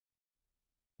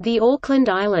The Auckland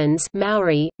Islands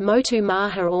Maori, Motu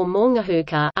Maha or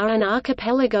Maungahuka are an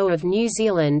archipelago of New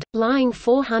Zealand, lying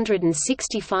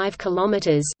 465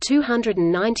 kilometres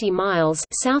 (290 miles)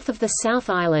 south of the South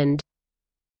Island.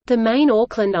 The main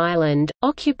Auckland Island,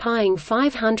 occupying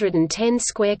 510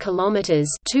 square kilometres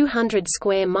 (200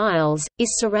 square miles),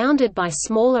 is surrounded by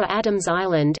smaller Adams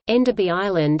Island, Enderby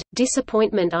Island,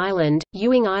 Disappointment Island,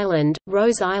 Ewing Island,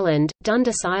 Rose Island,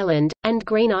 Dundas Island, and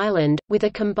Green Island, with a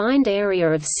combined area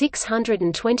of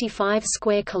 625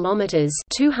 square kilometres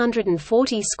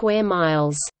 (240 square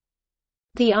miles).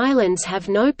 The islands have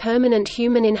no permanent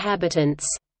human inhabitants.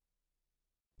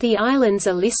 The islands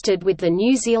are listed with the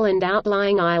New Zealand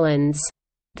outlying islands.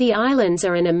 The islands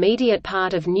are an immediate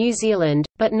part of New Zealand,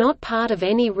 but not part of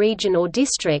any region or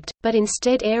district, but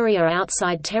instead area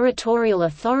outside territorial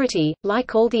authority,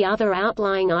 like all the other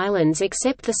outlying islands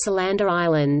except the Solander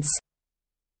Islands.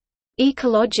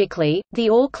 Ecologically,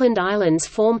 the Auckland Islands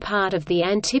form part of the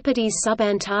Antipodes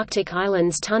Subantarctic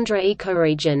Islands tundra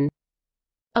ecoregion.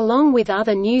 Along with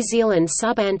other New Zealand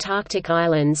subantarctic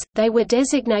islands, they were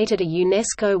designated a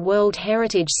UNESCO World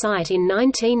Heritage Site in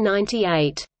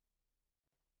 1998.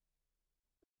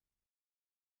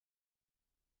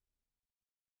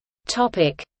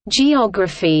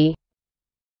 Geography.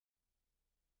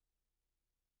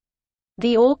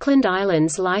 The Auckland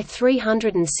Islands lie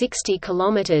 360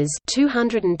 kilometres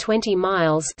 (220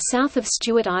 miles) south of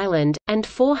Stewart Island, and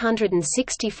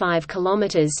 465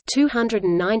 kilometres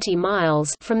 (290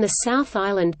 miles) from the South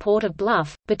Island port of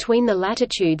Bluff, between the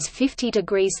latitudes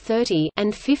 50°30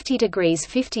 and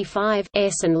 50°55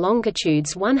 S and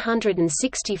longitudes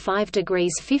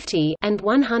 165°50 and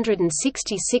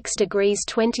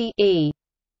 166°20 E.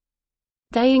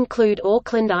 They include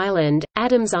Auckland Island,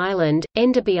 Adams Island,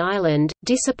 Enderby Island,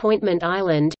 Disappointment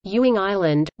Island, Ewing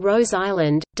Island, Rose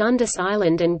Island, Dundas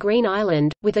Island and Green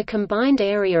Island, with a combined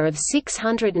area of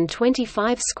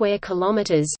 625 square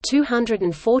kilometres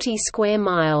 (240 square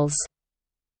miles).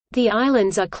 The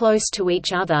islands are close to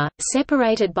each other,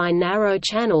 separated by narrow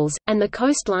channels, and the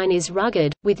coastline is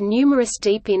rugged, with numerous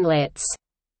deep inlets.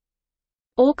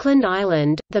 Auckland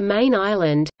Island, the main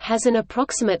island, has an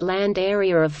approximate land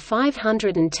area of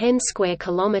 510 square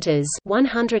kilometres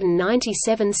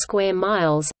 (197 square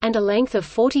miles) and a length of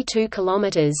 42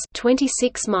 kilometres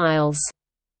 (26 miles).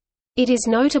 It is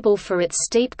notable for its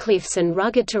steep cliffs and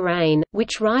rugged terrain,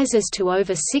 which rises to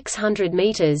over 600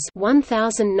 metres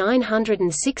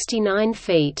 (1,969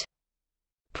 feet).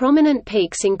 Prominent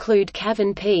peaks include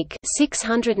Cavern Peak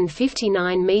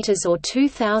 659 meters or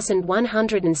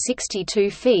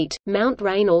 2162 feet, Mount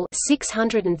Raynal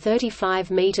 635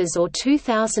 meters or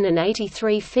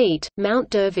 2083 feet, Mount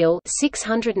D'Urville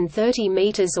 630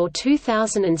 meters or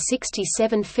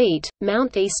 2067 feet,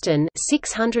 Mount Easton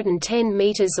 610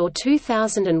 meters or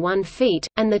 2001 feet,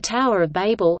 and the Tower of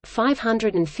Babel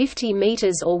 550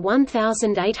 meters or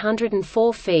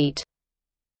 1804 feet.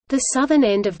 The southern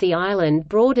end of the island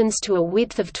broadens to a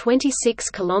width of 26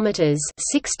 kilometers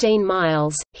 (16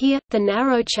 miles). Here, the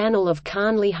narrow channel of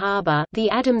Carnley Harbour, the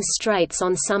Adams Straits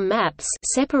on some maps,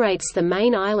 separates the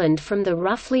main island from the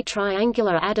roughly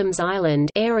triangular Adams Island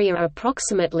area,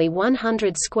 approximately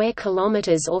 100 square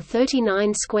kilometers or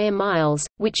 39 square miles,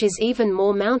 which is even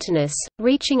more mountainous,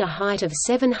 reaching a height of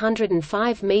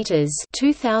 705 meters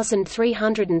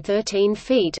 (2,313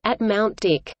 feet) at Mount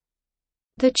Dick.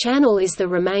 The channel is the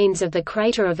remains of the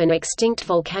crater of an extinct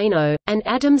volcano, and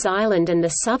Adams Island and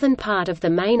the southern part of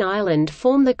the main island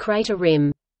form the crater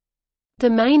rim. The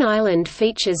main island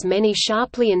features many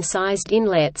sharply incised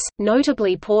inlets,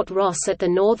 notably Port Ross at the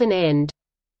northern end.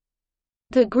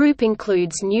 The group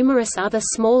includes numerous other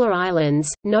smaller islands,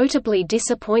 notably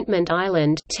Disappointment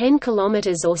Island 10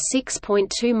 km or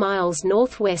 6.2 miles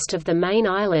northwest of the main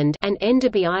island and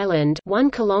Enderby Island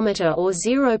 1 km or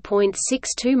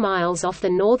 0.62 miles off the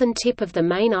northern tip of the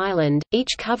main island,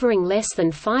 each covering less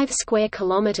than 5 square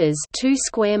kilometers (2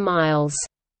 square miles).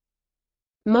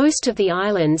 Most of the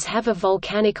islands have a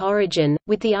volcanic origin,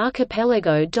 with the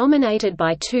archipelago dominated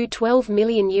by two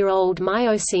 12-million-year-old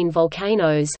Miocene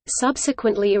volcanoes,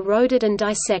 subsequently eroded and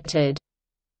dissected.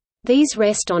 These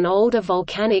rest on older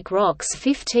volcanic rocks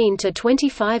 15 to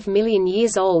 25 million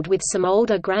years old, with some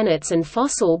older granites and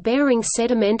fossil-bearing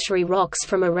sedimentary rocks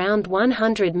from around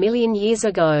 100 million years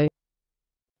ago.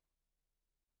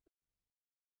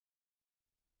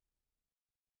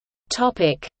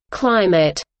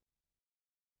 Climate.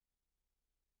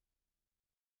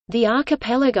 The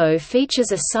archipelago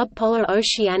features a subpolar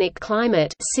oceanic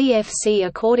climate (CFC)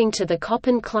 according to the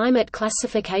Köppen climate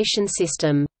classification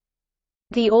system.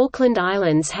 The Auckland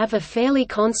Islands have a fairly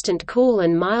constant cool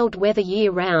and mild weather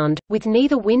year-round, with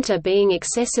neither winter being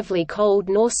excessively cold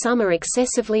nor summer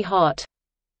excessively hot.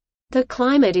 The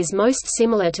climate is most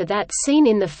similar to that seen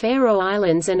in the Faroe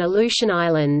Islands and Aleutian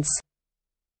Islands.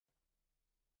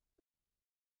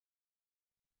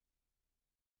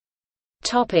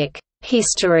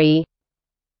 History.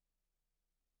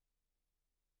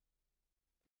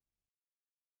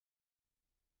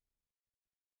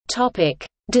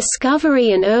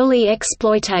 Discovery and early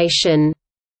exploitation.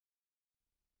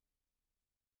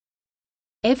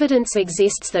 Evidence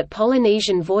exists that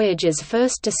Polynesian voyagers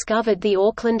first discovered the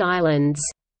Auckland Islands.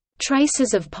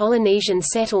 Traces of Polynesian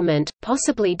settlement,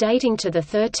 possibly dating to the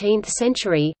 13th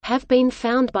century, have been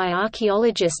found by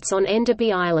archaeologists on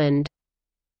Enderby Island.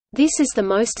 This is the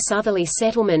most southerly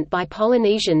settlement by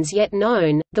Polynesians yet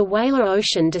known. The Whaler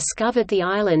Ocean discovered the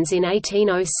islands in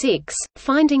 1806,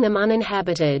 finding them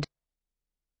uninhabited.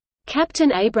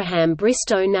 Captain Abraham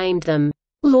Bristow named them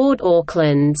Lord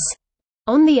Aucklands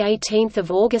on 18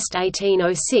 August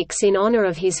 1806 in honour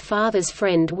of his father's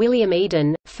friend William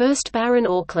Eden, 1st Baron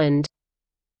Auckland.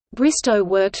 Bristow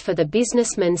worked for the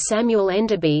businessman Samuel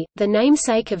Enderby, the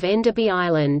namesake of Enderby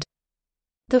Island.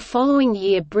 The following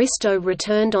year Bristow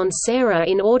returned on Sarah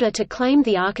in order to claim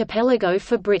the archipelago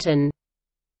for Britain.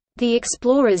 The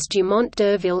explorers Dumont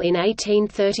d'Urville in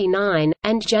 1839,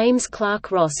 and James Clark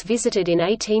Ross visited in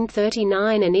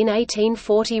 1839 and in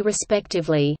 1840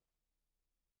 respectively.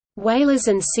 Whalers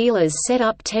and sealers set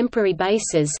up temporary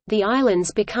bases, the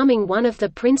islands becoming one of the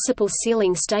principal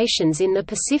sealing stations in the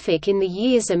Pacific in the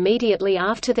years immediately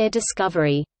after their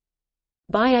discovery.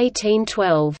 By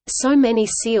 1812, so many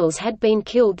seals had been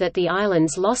killed that the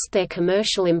islands lost their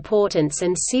commercial importance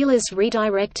and sealers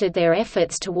redirected their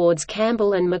efforts towards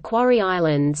Campbell and Macquarie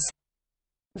Islands.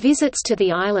 Visits to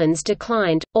the islands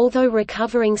declined, although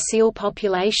recovering seal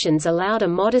populations allowed a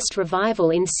modest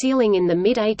revival in sealing in the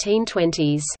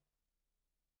mid-1820s.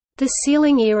 The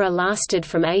sealing era lasted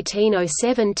from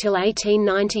 1807 till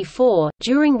 1894,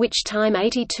 during which time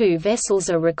 82 vessels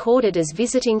are recorded as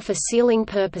visiting for sealing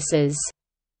purposes.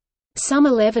 Some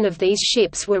 11 of these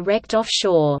ships were wrecked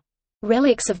offshore.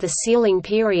 Relics of the sealing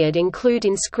period include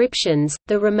inscriptions,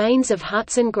 the remains of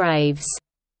huts and graves.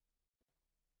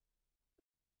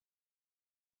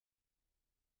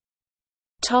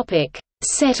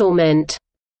 Settlement.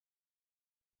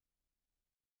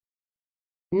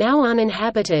 Now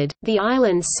uninhabited, the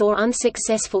islands saw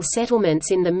unsuccessful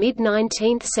settlements in the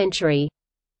mid-19th century.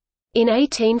 In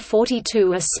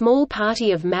 1842 a small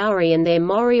party of Maori and their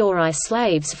Moriori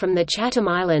slaves from the Chatham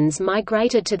Islands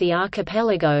migrated to the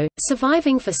archipelago,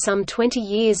 surviving for some 20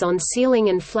 years on sealing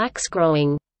and flax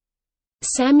growing.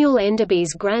 Samuel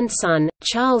Enderby's grandson,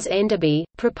 Charles Enderby,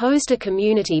 proposed a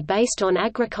community based on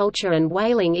agriculture and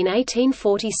whaling in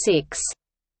 1846.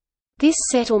 This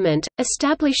settlement,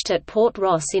 established at Port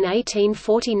Ross in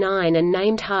 1849 and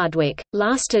named Hardwick,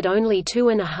 lasted only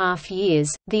 2.5 years.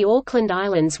 The Auckland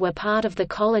Islands were part of the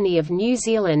colony of New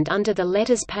Zealand under the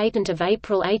Letters Patent of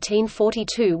April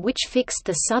 1842, which fixed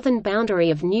the southern boundary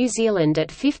of New Zealand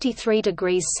at 53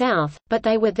 degrees south, but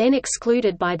they were then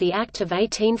excluded by the Act of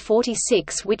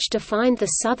 1846, which defined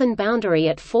the southern boundary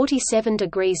at 47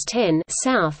 degrees 10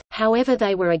 south. However,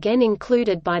 they were again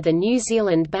included by the New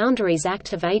Zealand Boundaries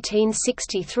Act of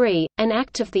 1863, an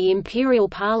act of the Imperial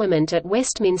Parliament at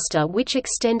Westminster which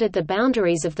extended the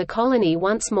boundaries of the colony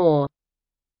once more.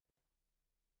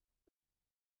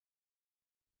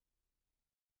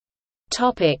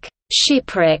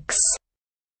 Shipwrecks.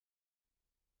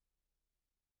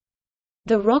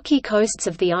 The rocky coasts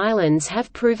of the islands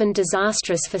have proven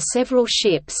disastrous for several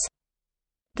ships.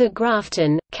 The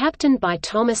Grafton, captained by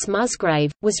Thomas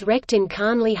Musgrave, was wrecked in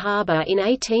Carnley Harbour in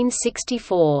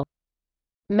 1864.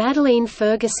 Madeleine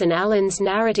Ferguson Allen's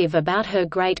narrative about her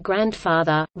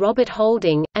great-grandfather, Robert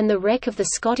Holding, and the wreck of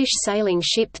the Scottish sailing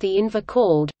ship the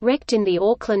Invercalled, wrecked in the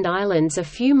Auckland Islands a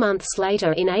few months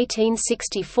later in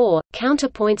 1864,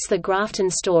 counterpoints the Grafton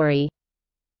story.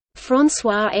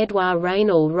 François-Édouard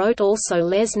Raynal wrote also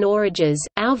Les Norrages,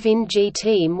 Au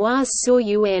 20 mois sur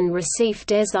un récif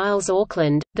des Îles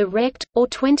Auckland, The Wrecked, or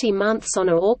 20 months on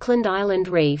a Auckland Island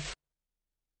reef.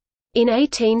 In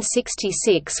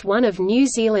 1866 one of New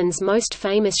Zealand's most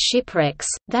famous shipwrecks,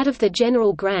 that of the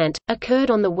General Grant,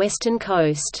 occurred on the western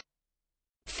coast.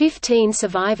 15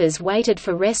 survivors waited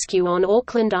for rescue on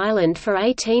Auckland Island for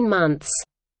 18 months.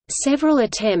 Several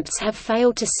attempts have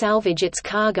failed to salvage its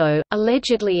cargo,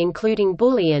 allegedly including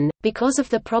bullion. Because of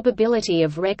the probability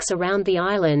of wrecks around the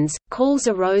islands, calls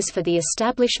arose for the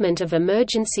establishment of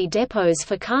emergency depots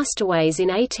for castaways in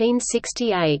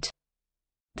 1868.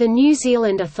 The New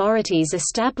Zealand authorities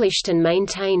established and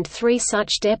maintained 3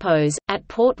 such depots, at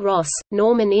Port Ross,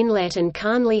 Norman Inlet and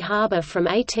Carnley Harbour from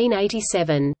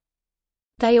 1887.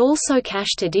 They also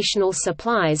cached additional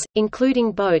supplies,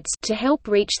 including boats to help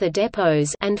reach the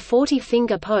depots and 40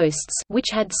 finger posts which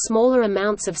had smaller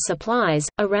amounts of supplies,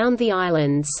 around the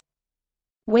islands.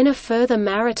 When a further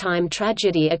maritime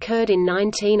tragedy occurred in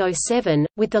 1907,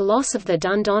 with the loss of the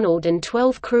Dundonald and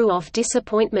 12 crew off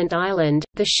Disappointment Island,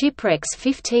 the Shipwrecks'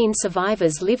 15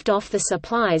 survivors lived off the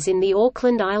supplies in the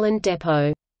Auckland Island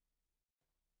depot.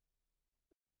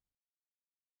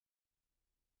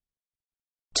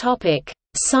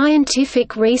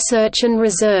 Scientific research and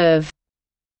reserve.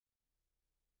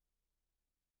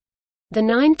 The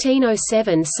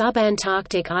 1907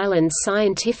 Subantarctic Islands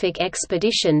scientific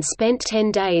expedition spent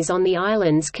 10 days on the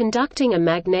islands conducting a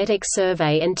magnetic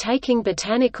survey and taking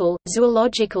botanical,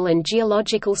 zoological and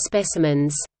geological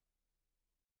specimens.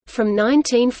 From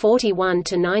 1941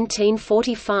 to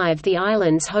 1945 the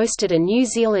islands hosted a New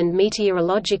Zealand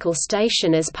meteorological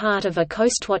station as part of a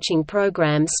coastwatching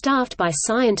program staffed by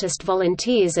scientist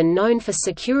volunteers and known for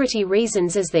security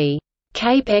reasons as the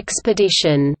Cape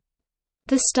Expedition.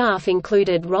 The staff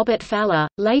included Robert Fowler,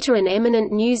 later an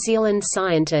eminent New Zealand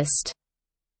scientist.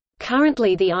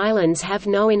 Currently the islands have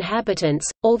no inhabitants,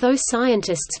 although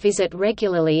scientists visit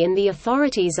regularly and the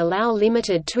authorities allow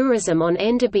limited tourism on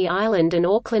Enderby Island and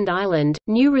Auckland Island.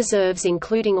 New reserves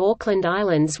including Auckland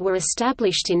Islands were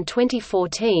established in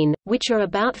 2014, which are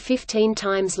about 15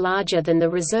 times larger than the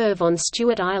reserve on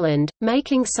Stewart Island,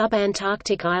 making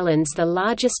Subantarctic Islands the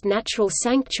largest natural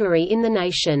sanctuary in the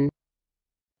nation.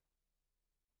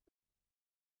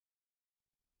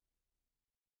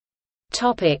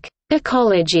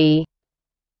 Ecology.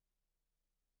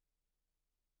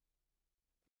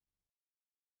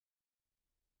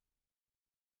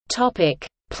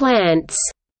 Plants.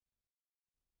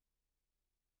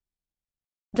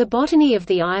 The botany of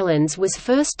the islands was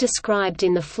first described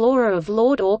in the Flora of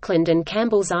Lord Auckland and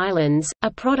Campbell's Islands, a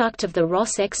product of the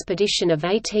Ross expedition of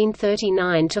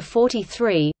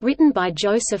 1839–43, written by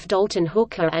Joseph Dalton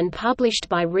Hooker and published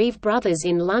by Reeve Brothers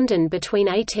in London between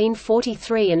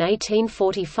 1843 and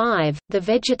 1845. The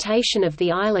vegetation of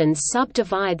the islands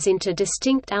subdivides into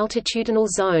distinct altitudinal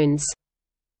zones.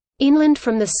 Inland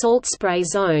from the salt spray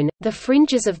zone, the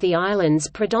fringes of the islands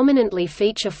predominantly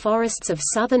feature forests of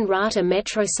southern Rata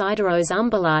Metrosideros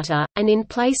umbellata, and in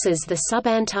places the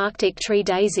subantarctic tree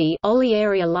daisy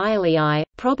Olearia lyalii,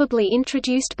 probably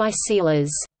introduced by sealers.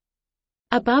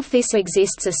 Above this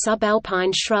exists a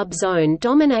subalpine shrub zone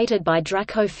dominated by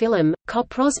Dracophyllum,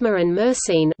 Coprosma and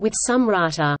Myrcene with some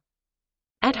Rata.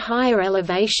 At higher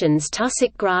elevations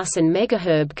tussock grass and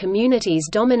megaherb communities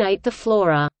dominate the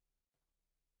flora.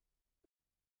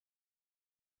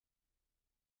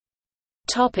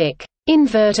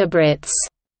 Invertebrates.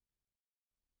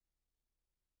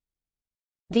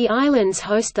 The islands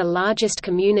host the largest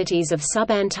communities of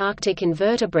subantarctic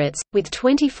invertebrates, with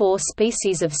 24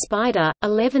 species of spider,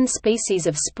 11 species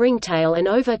of springtail and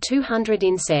over 200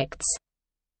 insects.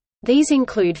 These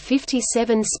include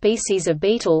 57 species of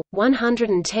beetle,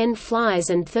 110 flies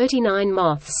and 39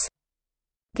 moths.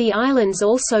 The islands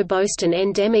also boast an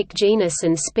endemic genus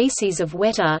and species of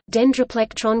weta,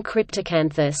 Dendroplectron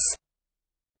cryptocanthus.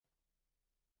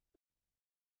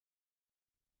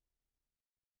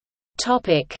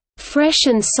 Fresh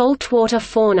and saltwater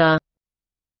fauna.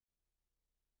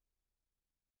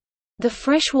 The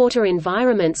freshwater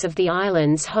environments of the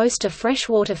islands host a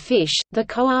freshwater fish, the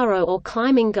koaro or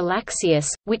climbing galaxius,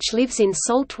 which lives in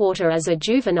saltwater as a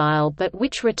juvenile but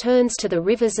which returns to the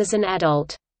rivers as an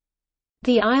adult.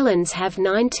 The islands have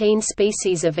 19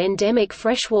 species of endemic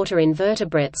freshwater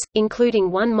invertebrates, including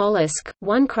 1 mollusk,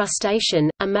 1 crustacean,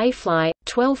 a mayfly,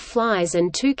 12 flies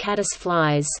and 2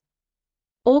 caddisflies.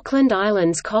 Auckland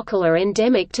Islands cockle are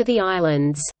endemic to the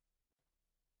islands.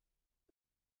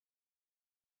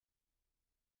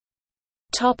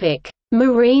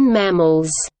 Marine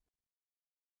mammals.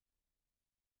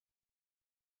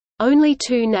 Only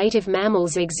 2 native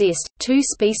mammals exist, 2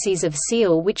 species of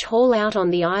seal which haul out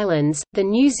on the islands, the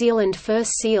New Zealand fur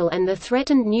seal and the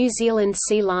threatened New Zealand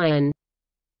sea lion.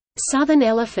 Southern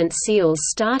elephant seals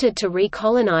started to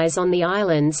recolonize on the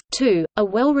islands, too. A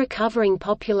well-recovering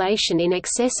population in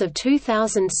excess of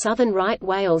 2,000 southern right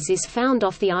whales is found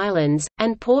off the islands,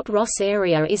 and Port Ross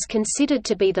area is considered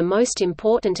to be the most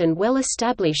important and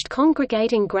well-established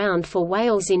congregating ground for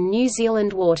whales in New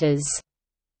Zealand waters.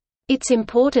 Its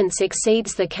importance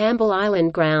exceeds the Campbell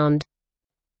Island ground.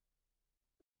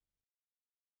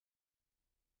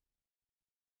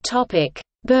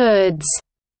 Birds.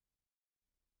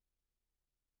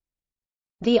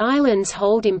 The islands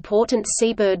hold important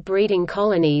seabird breeding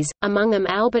colonies, among them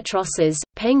albatrosses,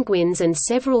 penguins and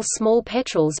several small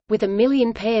petrels, with 1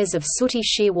 million pairs of sooty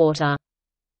shearwater.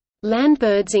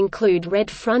 Landbirds include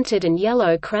red-fronted and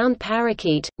yellow-crowned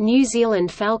parakeet, New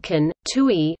Zealand falcon,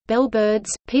 tui, bellbirds,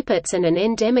 pipits and an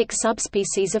endemic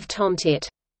subspecies of tomtit.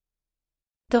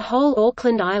 The whole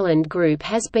Auckland Island group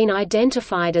has been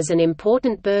identified as an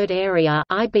important bird area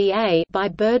 (IBA) by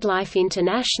BirdLife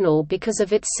International because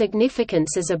of its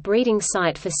significance as a breeding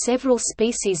site for several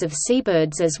species of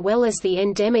seabirds as well as the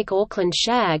endemic Auckland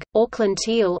shag, Auckland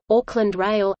teal, Auckland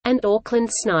rail, and Auckland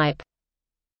snipe.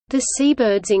 The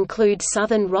seabirds include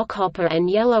southern rockhopper and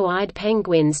yellow-eyed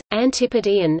penguins,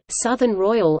 Antipodean, southern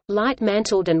royal,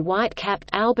 light-mantled and white-capped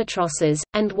albatrosses,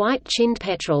 and white-chinned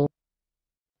petrel.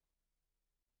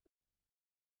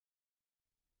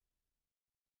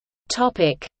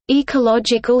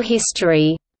 Ecological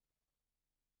history.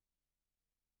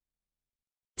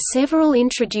 Several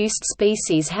introduced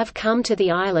species have come to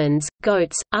the islands.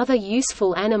 Goats, other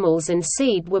useful animals and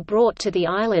seed were brought to the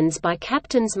islands by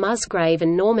Captains Musgrave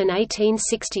and Norman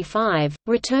 1865,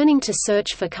 returning to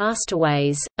search for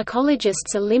castaways.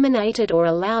 Ecologists eliminated or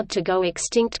allowed to go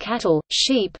extinct cattle,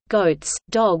 sheep, goats,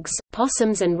 dogs,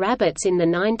 possums and rabbits in the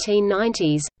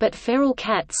 1990s, but feral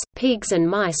cats, pigs and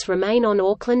mice remain on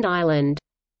Auckland Island.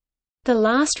 The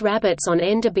last rabbits on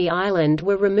Enderby Island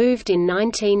were removed in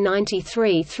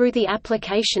 1993 through the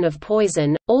application of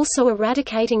poison, also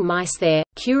eradicating mice there.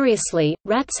 Curiously,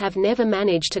 rats have never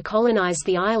managed to colonize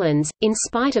the islands, in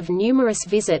spite of numerous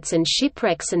visits and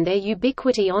shipwrecks and their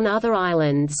ubiquity on other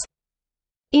islands.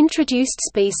 Introduced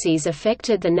species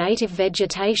affected the native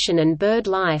vegetation and bird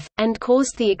life, and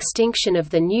caused the extinction of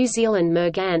the New Zealand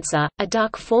merganser, a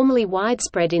duck formerly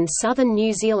widespread in southern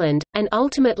New Zealand, and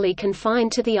ultimately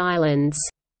confined to the islands.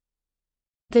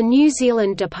 The New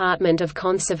Zealand Department of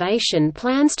Conservation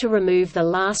plans to remove the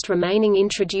last remaining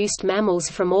introduced mammals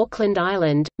from Auckland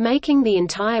Island, making the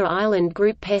entire island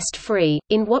group pest-free,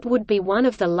 in what would be one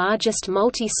of the largest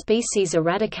multi-species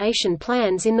eradication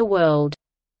plans in the world.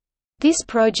 This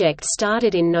project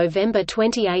started in November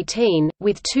 2018,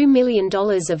 with $2 million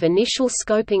of initial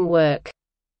scoping work.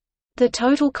 The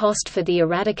total cost for the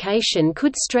eradication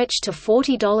could stretch to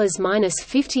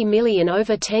 $40–50 million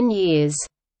over 10 years.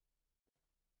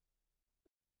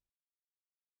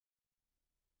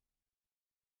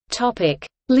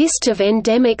 List of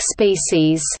endemic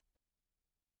species.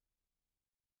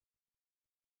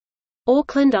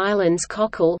 Auckland Islands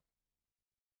cockle,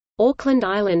 Auckland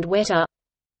Island weta,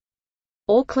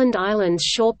 Auckland Islands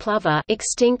shore plover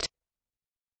extinct,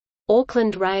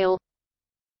 Auckland rail,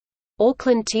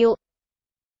 Auckland teal,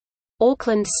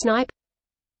 Auckland snipe,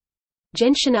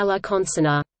 Gentianella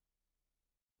consona.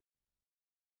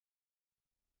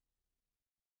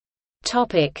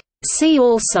 See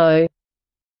also: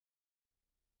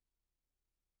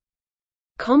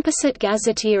 Composite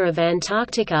Gazetteer of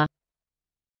Antarctica,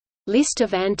 List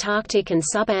of Antarctic and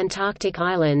subantarctic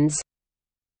islands,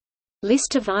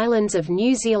 List of islands of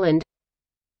New Zealand,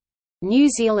 New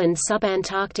Zealand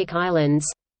subantarctic islands,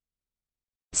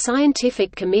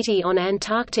 Scientific Committee on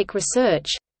Antarctic Research,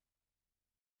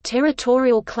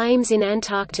 Territorial claims in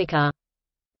Antarctica.